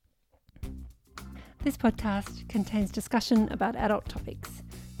This podcast contains discussion about adult topics.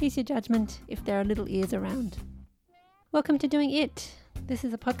 Use your judgment if there are little ears around. Welcome to Doing It. This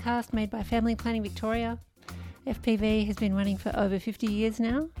is a podcast made by Family Planning Victoria. FPV has been running for over 50 years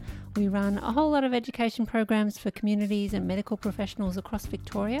now. We run a whole lot of education programs for communities and medical professionals across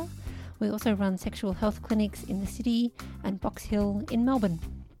Victoria. We also run sexual health clinics in the city and Box Hill in Melbourne.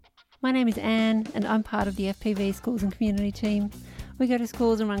 My name is Anne and I'm part of the FPV Schools and Community team. We go to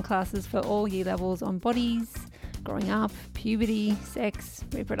schools and run classes for all year levels on bodies, growing up, puberty, sex,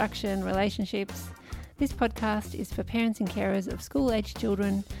 reproduction, relationships. This podcast is for parents and carers of school-aged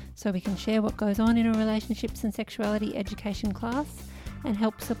children so we can share what goes on in a relationships and sexuality education class and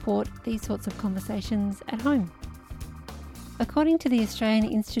help support these sorts of conversations at home. According to the Australian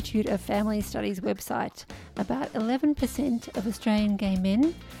Institute of Family Studies website, about 11% of Australian gay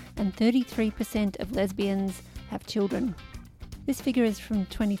men and 33% of lesbians have children. This figure is from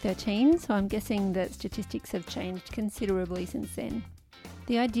 2013, so I'm guessing that statistics have changed considerably since then.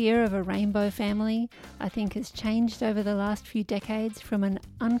 The idea of a rainbow family, I think, has changed over the last few decades from an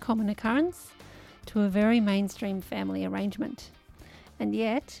uncommon occurrence to a very mainstream family arrangement. And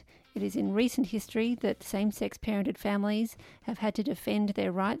yet, it is in recent history that same-sex parented families have had to defend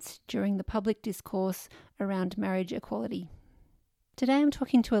their rights during the public discourse around marriage equality. Today I'm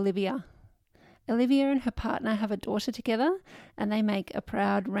talking to Olivia. Olivia and her partner have a daughter together and they make a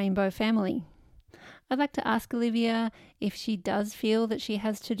proud rainbow family. I'd like to ask Olivia if she does feel that she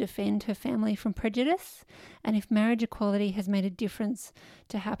has to defend her family from prejudice and if marriage equality has made a difference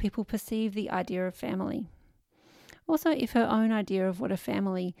to how people perceive the idea of family. Also, if her own idea of what a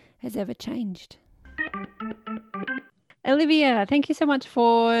family has ever changed. Olivia, thank you so much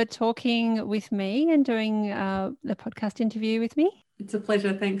for talking with me and doing the podcast interview with me. It's a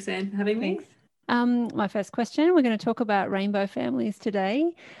pleasure. Thanks, Anne, for having me. My first question, we're going to talk about rainbow families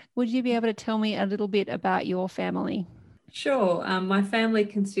today. Would you be able to tell me a little bit about your family? Sure. My family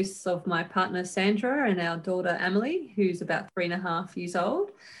consists of my partner, Sandra, and our daughter, Emily, who's about 3.5 years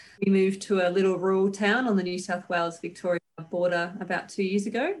old. We moved to a little rural town on the New South Wales-Victoria border about 2 years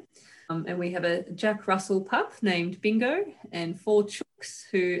ago. And we have a Jack Russell pup named Bingo and 4 chooks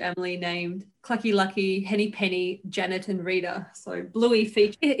who Emily named Clucky Lucky, Henny Penny, Janet and Rita. So Bluey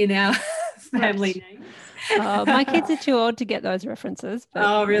feature in our family names. My kids are too old to get those references. But...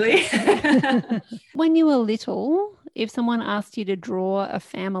 Oh, really? When you were little, if someone asked you to draw a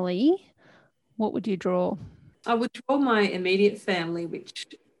family, what would you draw? I would draw my immediate family, which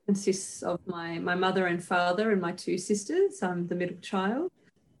consists of my mother and father and my 2 sisters. I'm the middle child.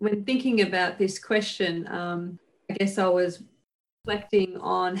 When thinking about this question, I guess I was reflecting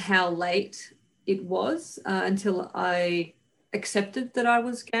on how late it was until I accepted that I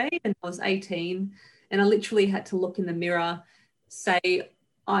was gay, and I was 18, and I literally had to look in the mirror, say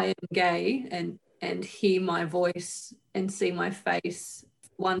I am gay, and hear my voice and see my face.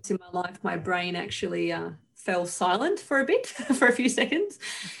 Once in my life, my brain actually fell silent for a bit, for a few seconds,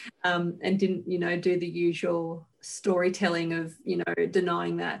 and didn't, do the usual storytelling of,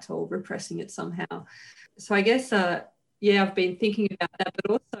 denying that or repressing it somehow. So I guess, I've been thinking about that,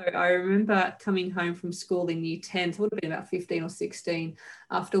 but also I remember coming home from school in year 10, so it would have been about 15 or 16,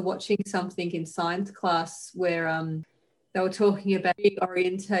 after watching something in science class where they were talking about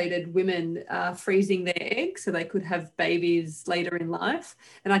orientated women freezing their eggs so they could have babies later in life.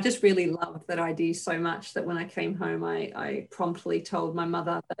 And I just really loved that idea so much that when I came home, I promptly told my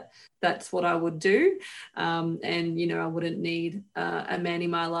mother that that's what I would do. And, I wouldn't need a man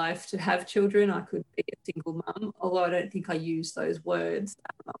in my life to have children. I could be a single mum, although I don't think I used those words.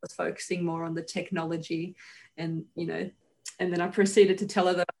 I was focusing more on the technology and then I proceeded to tell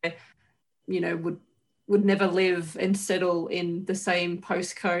her that I, would never live and settle in the same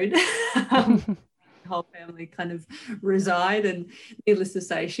postcode. The whole family kind of reside, and needless to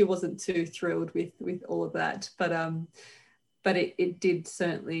say, she wasn't too thrilled with all of that. But it did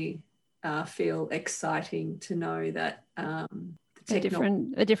certainly feel exciting to know that a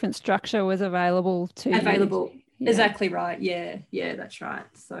different structure was available to you. Yeah. Exactly right. Yeah, that's right.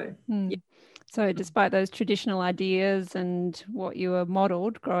 So yeah. So despite those traditional ideas and what you were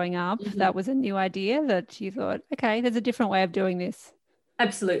modelled growing up, that was a new idea that you thought, okay, there's a different way of doing this.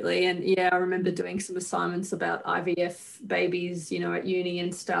 Absolutely. And I remember doing some assignments about IVF babies, at uni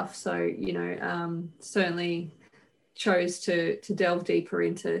and stuff. So, certainly chose to delve deeper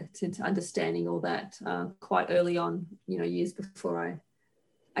into understanding all that quite early on, years before I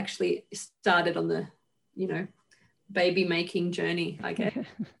actually started on the, baby making journey, I guess.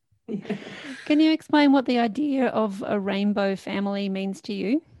 Yeah. Can you explain what the idea of a rainbow family means to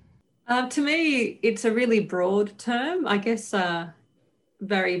you? To me, it's a really broad term. I guess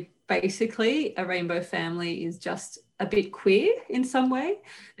very basically a rainbow family is just a bit queer in some way.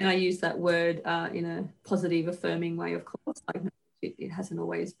 And I use that word in a positive, affirming way, of course. It hasn't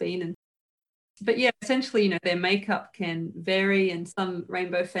always been. But yeah, essentially, their makeup can vary, and some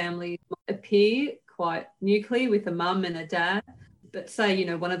rainbow families might appear quite nuclear with a mum and a dad. But say,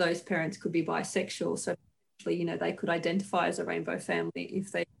 one of those parents could be bisexual. So, they could identify as a rainbow family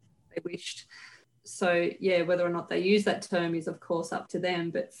if they wished. So, yeah, whether or not they use that term is, of course, up to them.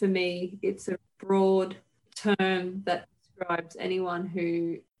 But for me, it's a broad term that describes anyone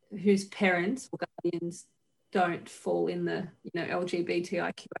whose parents or guardians don't fall in the,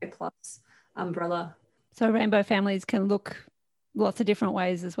 LGBTIQA plus umbrella. So rainbow families can look lots of different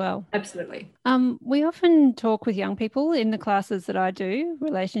ways as well. Absolutely. We often talk with young people in the classes that I do,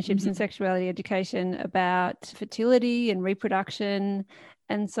 relationships and sexuality education, about fertility and reproduction.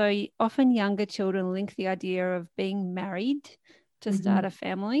 And so often younger children link the idea of being married to start a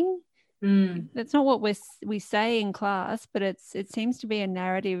family. That's not what we say in class, but it seems to be a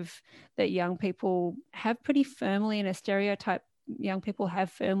narrative that young people have pretty firmly, and a stereotype young people have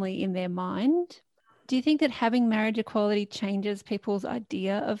firmly in their mind. Do you think that having marriage equality changes people's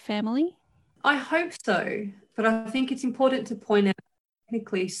idea of family? I hope so, but I think it's important to point out,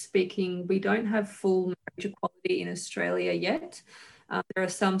 technically speaking, we don't have full marriage equality in Australia yet. There are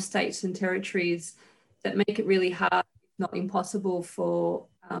some states and territories that make it really hard, if not impossible, for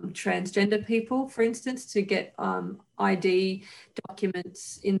transgender people, for instance, to get ID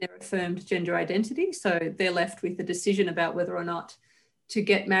documents in their affirmed gender identity. So they're left with the decision about whether or not to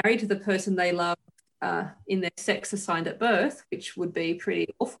get married to the person they love in their sex assigned at birth, which would be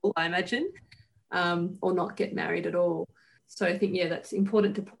pretty awful, I imagine, or not get married at all. So I think, yeah, that's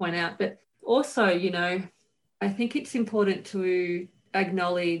important to point out. But also, I think it's important to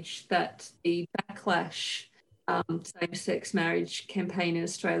acknowledge that the backlash same-sex marriage campaign in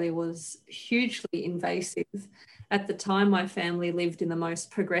Australia was hugely invasive. At the time, my family lived in the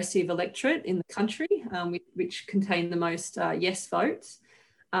most progressive electorate in the country, which contained the most yes votes.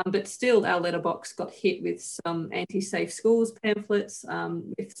 But still, our letterbox got hit with some anti-safe schools pamphlets,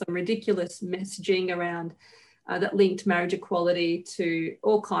 with some ridiculous messaging around that linked marriage equality to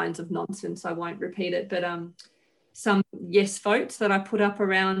all kinds of nonsense. I won't repeat it, but some yes votes that I put up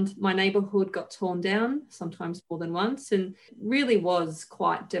around my neighbourhood got torn down, sometimes more than once, and really was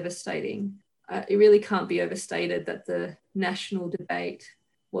quite devastating. It really can't be overstated that the national debate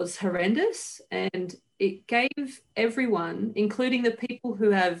was horrendous, and it gave everyone, including the people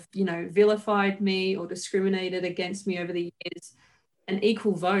who have, vilified me or discriminated against me over the years, an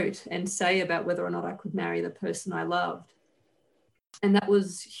equal vote and say about whether or not I could marry the person I loved. And that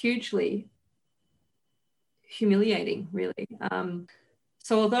was hugely humiliating, really.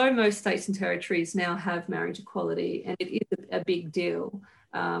 So although most states and territories now have marriage equality, and it is a big deal,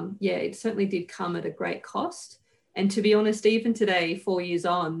 it certainly did come at a great cost. And to be honest, even today, 4 years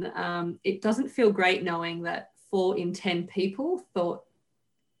on, it doesn't feel great knowing that 4 in 10 people thought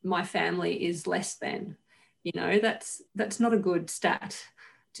my family is less than. That's not a good stat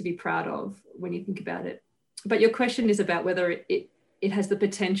to be proud of when you think about it. But your question is about whether it has the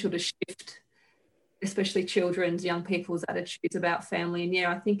potential to shift, especially children's, young people's attitudes about family. And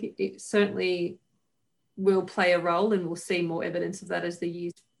yeah, I think it certainly will play a role, and we'll see more evidence of that as the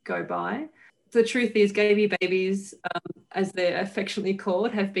years go by. The truth is, gay babies, as they're affectionately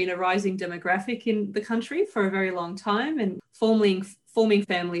called, have been a rising demographic in the country for a very long time, and forming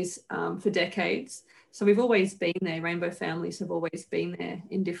families for decades. So we've always been there. Rainbow families have always been there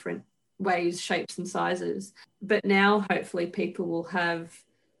in different ways, shapes and sizes. But now, hopefully, people will have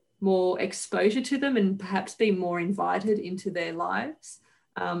more exposure to them and perhaps be more invited into their lives.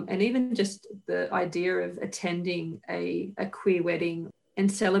 And even just the idea of attending a queer wedding and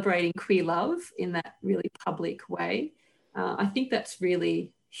celebrating queer love in that really public way, I think that's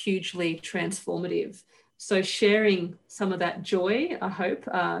really hugely transformative. So sharing some of that joy, I hope,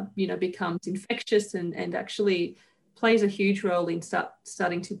 becomes infectious and actually plays a huge role in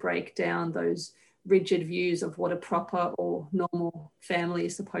starting to break down those rigid views of what a proper or normal family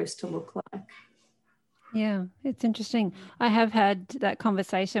is supposed to look like. Yeah, it's interesting. I have had that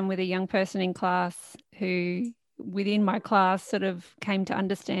conversation with a young person in class who, within my class, sort of came to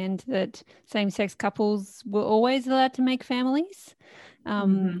understand that same-sex couples were always allowed to make families,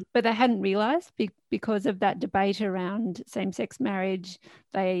 but they hadn't realised because of that debate around same-sex marriage.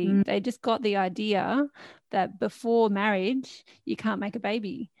 They just got the idea that before marriage you can't make a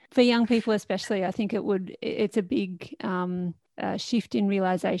baby. For young people especially, I think it's a big shift in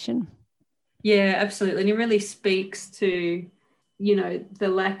realisation. Yeah, absolutely. And it really speaks to, the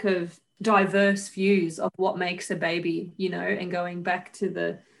lack of diverse views of what makes a baby, and going back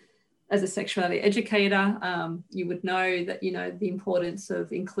to as a sexuality educator, you would know that, the importance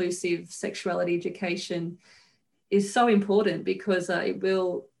of inclusive sexuality education is so important, because it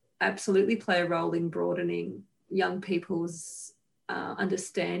will absolutely play a role in broadening young people's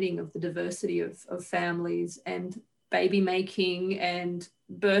understanding of the diversity of families and baby making and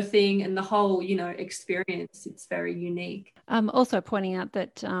birthing and the whole, experience. It's very unique. Also pointing out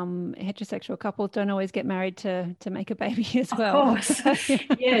that heterosexual couples don't always get married to make a baby as well. Of course.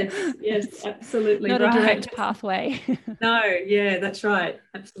 Yes, absolutely. Not right. a direct pathway. No, yeah, that's right.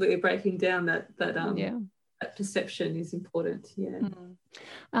 Absolutely breaking down that Yeah. that perception is important. Yeah.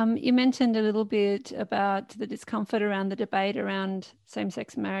 You mentioned a little bit about the discomfort around the debate around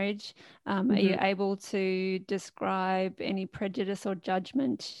same-sex marriage. Are you able to describe any prejudice or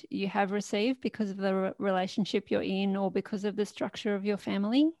judgment you have received because of the relationship you're in or because of the structure of your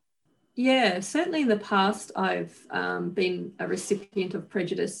family? Yeah, certainly in the past, I've been a recipient of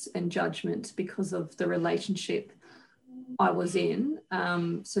prejudice and judgment because of the relationship I was in.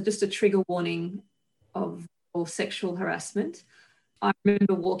 So just a trigger warning of sexual harassment. I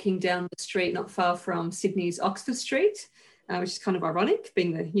remember walking down the street not far from Sydney's Oxford Street, which is kind of ironic,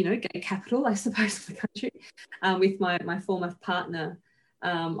 being the gay capital, I suppose, of the country, with my former partner.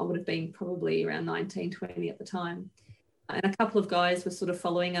 I would have been probably around 19, 20 at the time. And a couple of guys were sort of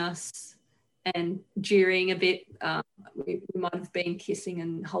following us and jeering a bit. We might have been kissing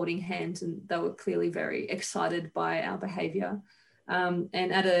and holding hands, and they were clearly very excited by our behaviour. And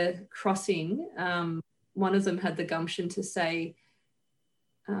at a crossing, one of them had the gumption to say,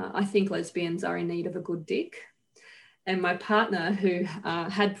 I think lesbians are in need of a good dick. And my partner, who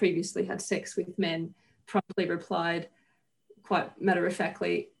had previously had sex with men, promptly replied quite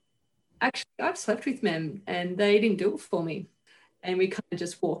matter-of-factly, actually, I've slept with men and they didn't do it for me. And we kind of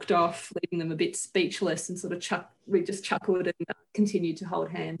just walked off, leaving them a bit speechless, and sort of we just chuckled and continued to hold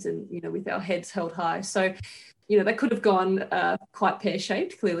hands and, with our heads held high. So, that could have gone quite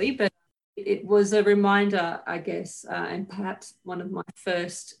pear-shaped, clearly, but it was a reminder, I guess, and perhaps one of my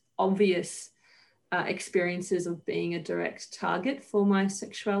first obvious experiences of being a direct target for my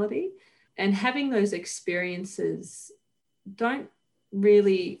sexuality. And having those experiences don't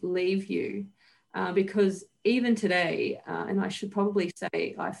really leave you, because even today, and I should probably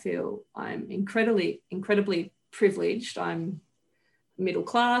say, I feel I'm incredibly privileged. I'm middle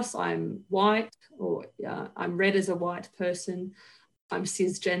class, I'm white, or I'm read as a white person, I'm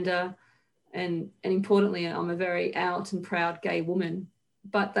cisgender, and importantly, I'm a very out and proud gay woman.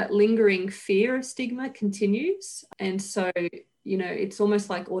 But that lingering fear of stigma continues. And so, it's almost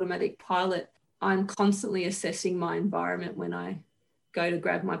like automatic pilot. I'm constantly assessing my environment when I go to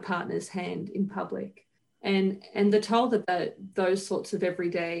grab my partner's hand in public. And the toll that those sorts of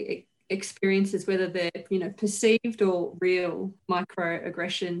everyday experiences, whether they're, perceived or real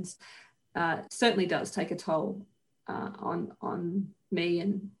microaggressions, certainly does take a toll on me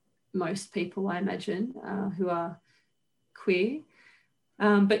and most people, I imagine, who are queer.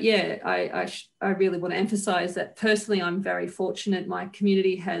 But yeah, I really want to emphasize that personally, I'm very fortunate. My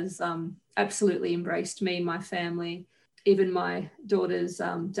community has absolutely embraced me, my family. Even my daughter's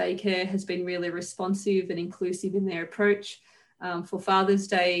daycare has been really responsive and inclusive in their approach. For Father's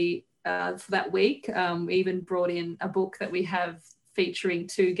Day, for that week, we even brought in a book that we have featuring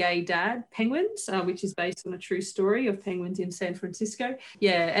 2 gay dad penguins, which is based on a true story of penguins in San Francisco.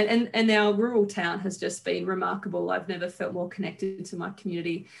 Yeah, and our rural town has just been remarkable. I've never felt more connected to my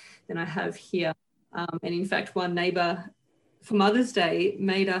community than I have here. And in fact, one neighbour for Mother's Day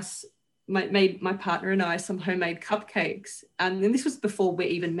made my partner and I some homemade cupcakes. And then this was before we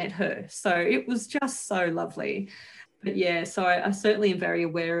even met her. So it was just so lovely. But yeah, so I certainly am very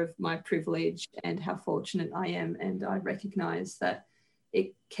aware of my privilege and how fortunate I am. And I recognise that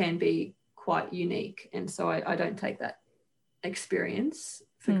it can be quite unique. And so I don't take that experience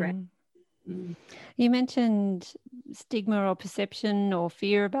for granted. You mentioned stigma or perception or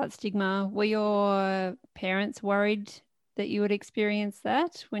fear about stigma. Were your parents worried that you would experience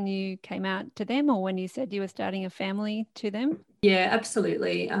that when you came out to them, or when you said you were starting a family to them? Yeah,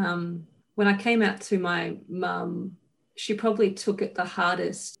 absolutely. When I came out to my mum, she probably took it the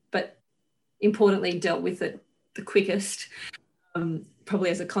hardest, but importantly dealt with it the quickest, probably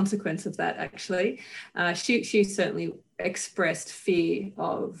as a consequence of that, actually. She certainly expressed fear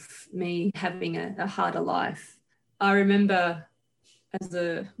of me having a harder life. I remember as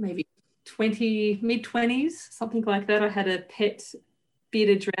a maybe mid-20s, something like that, I had a pet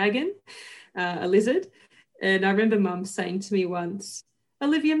bearded dragon, a lizard. And I remember Mum saying to me once,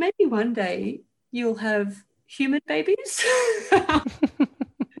 Olivia, maybe one day you'll have human babies.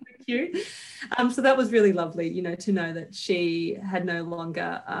 you. So that was really lovely, you know, to know that she had no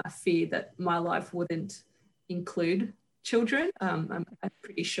longer fear that my life wouldn't include children. I'm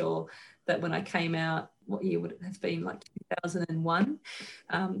pretty sure that when I came out, what year would it have been, like 2001?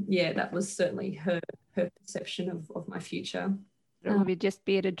 That was certainly her perception of my future. It would be just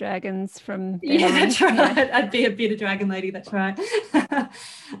bearded dragons from then yeah, on. That's right. Yeah. I'd be a bearded dragon lady. That's right.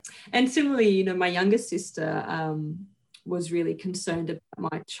 And similarly, you know, my younger sister was really concerned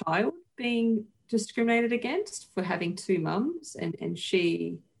about my child being discriminated against for having two mums, and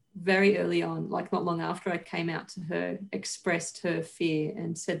she very early on, like not long after I came out to her, expressed her fear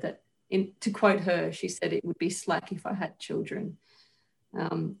and said that, to quote her, she said it would be slack if I had children.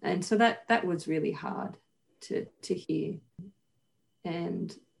 And so that was really hard to hear.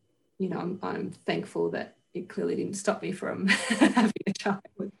 And, you know, I'm thankful that it clearly didn't stop me from having a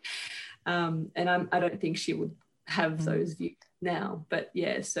child. And I don't think she would have those views now. But,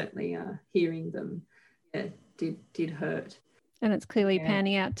 yeah, certainly hearing them did hurt. And it's clearly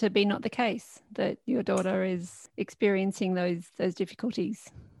panning out to be not the case, that your daughter is experiencing those difficulties.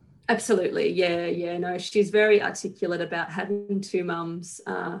 Absolutely. Yeah. No, she's very articulate about having two mums,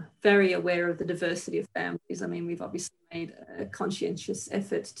 very aware of the diversity of families. I mean, we've obviously made a conscientious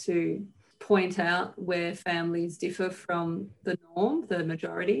effort to point out where families differ from the norm, the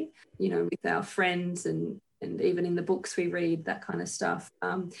majority, you know, with our friends and even in the books we read, that kind of stuff.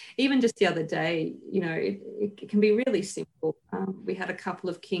 Even just the other day, you know, it can be really simple. We had a couple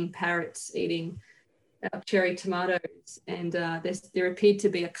of king parrots eating cherry tomatoes, and there appeared to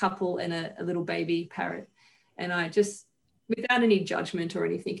be a couple and a little baby parrot. And I just, without any judgment or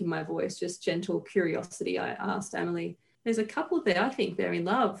anything in my voice, just gentle curiosity, I asked Emily, there's a couple there, I think they're in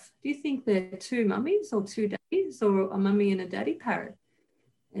love. Do you think they're two mummies or two daddies, or a mummy and a daddy parrot?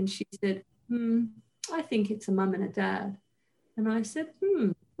 And she said, I think it's a mum and a dad. And I said,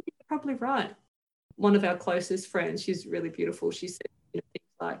 you're probably right. One of our closest friends, she's really beautiful, she said, you know,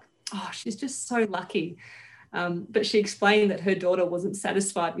 things like, oh, she's just so lucky. But she explained that her daughter wasn't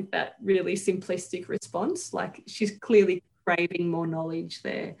satisfied with that really simplistic response. Like, she's clearly craving more knowledge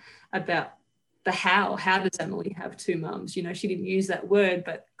there about the how. How does Emily have two mums? You know, she didn't use that word,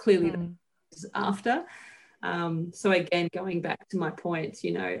 but clearly that was after. So again, going back to my point,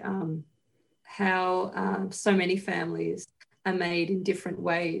 you know, how so many families are made in different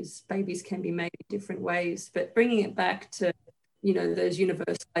ways. Babies can be made in different ways, but bringing it back to, you know, those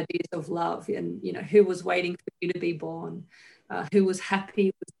universal ideas of love, and, you know, who was waiting for you to be born, who was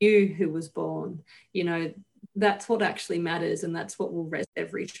happy with you who was born, you know, that's what actually matters, and that's what will rest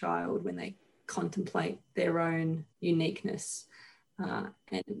every child when they contemplate their own uniqueness,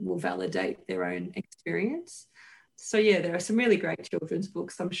 and will validate their own experience. So, yeah, there are some really great children's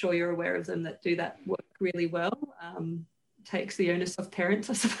books, I'm sure you're aware of them, that do that work really well. Takes the onus off parents,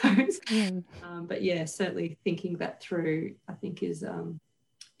 I suppose. But yeah, certainly thinking that through, I think, is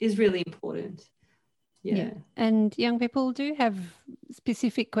really important. Yeah. And young people do have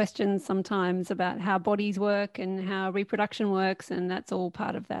specific questions sometimes about how bodies work and how reproduction works, and that's all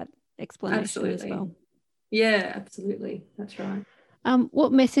part of that explanation as well. Yeah, absolutely. That's right.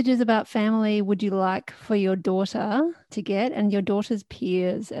 What messages about family would you like for your daughter to get, and your daughter's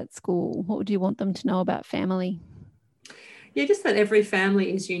peers at school? What would you want them to know about family? Yeah, just that every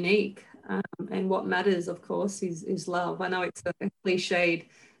family is unique, and what matters, of course, is love. I know it's a cliched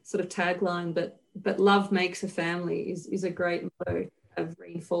sort of tagline, but love makes a family is a great motto to have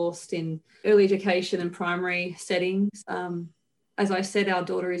reinforced in early education and primary settings. As I said, our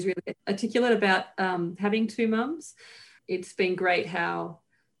daughter is really articulate about having two mums. It's been great how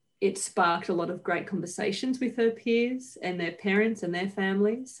it sparked a lot of great conversations with her peers and their parents and their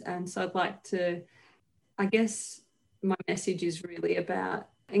families. And so I'd like to, I guess, my message is really about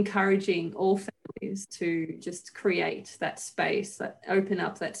encouraging all families to just create that space, that open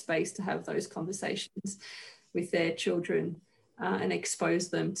up that space to have those conversations with their children, and expose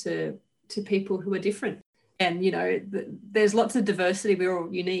them to people who are different. And, you know, there's lots of diversity. We're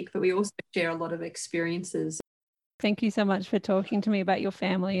all unique, but we also share a lot of experiences. Thank you so much for talking to me about your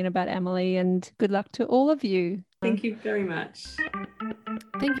family and about Emily, and good luck to all of you. Thank you very much.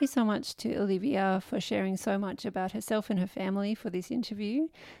 Thank you so much to Olivia for sharing so much about herself and her family for this interview.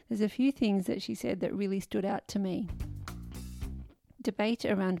 There's a few things that she said that really stood out to me. Debate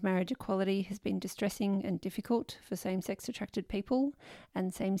around marriage equality has been distressing and difficult for same-sex attracted people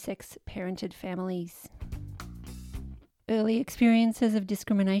and same-sex parented families. Early experiences of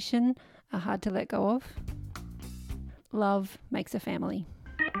discrimination are hard to let go of. Love makes a family.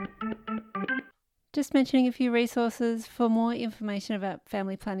 Just mentioning a few resources. For more information about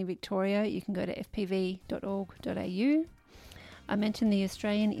Family Planning Victoria, you can go to fpv.org.au. I mentioned the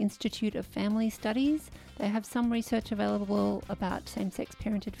Australian Institute of Family Studies. They have some research available about same-sex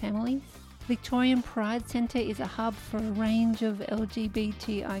parented families. Victorian Pride Centre is a hub for a range of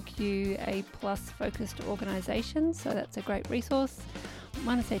LGBTIQA+ focused organisations, so that's a great resource.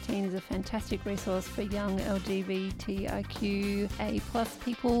 Minus 18 is a fantastic resource for young LGBTIQA+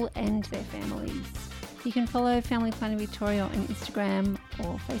 people and their families. You can follow Family Planning Victoria on Instagram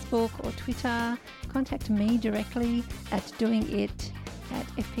or Facebook or Twitter. Contact me directly at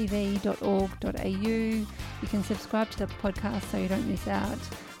doingit@fpv.org.au. You can subscribe to the podcast so you don't miss out.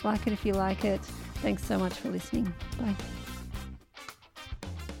 Like it if you like it. Thanks so much for listening. Bye.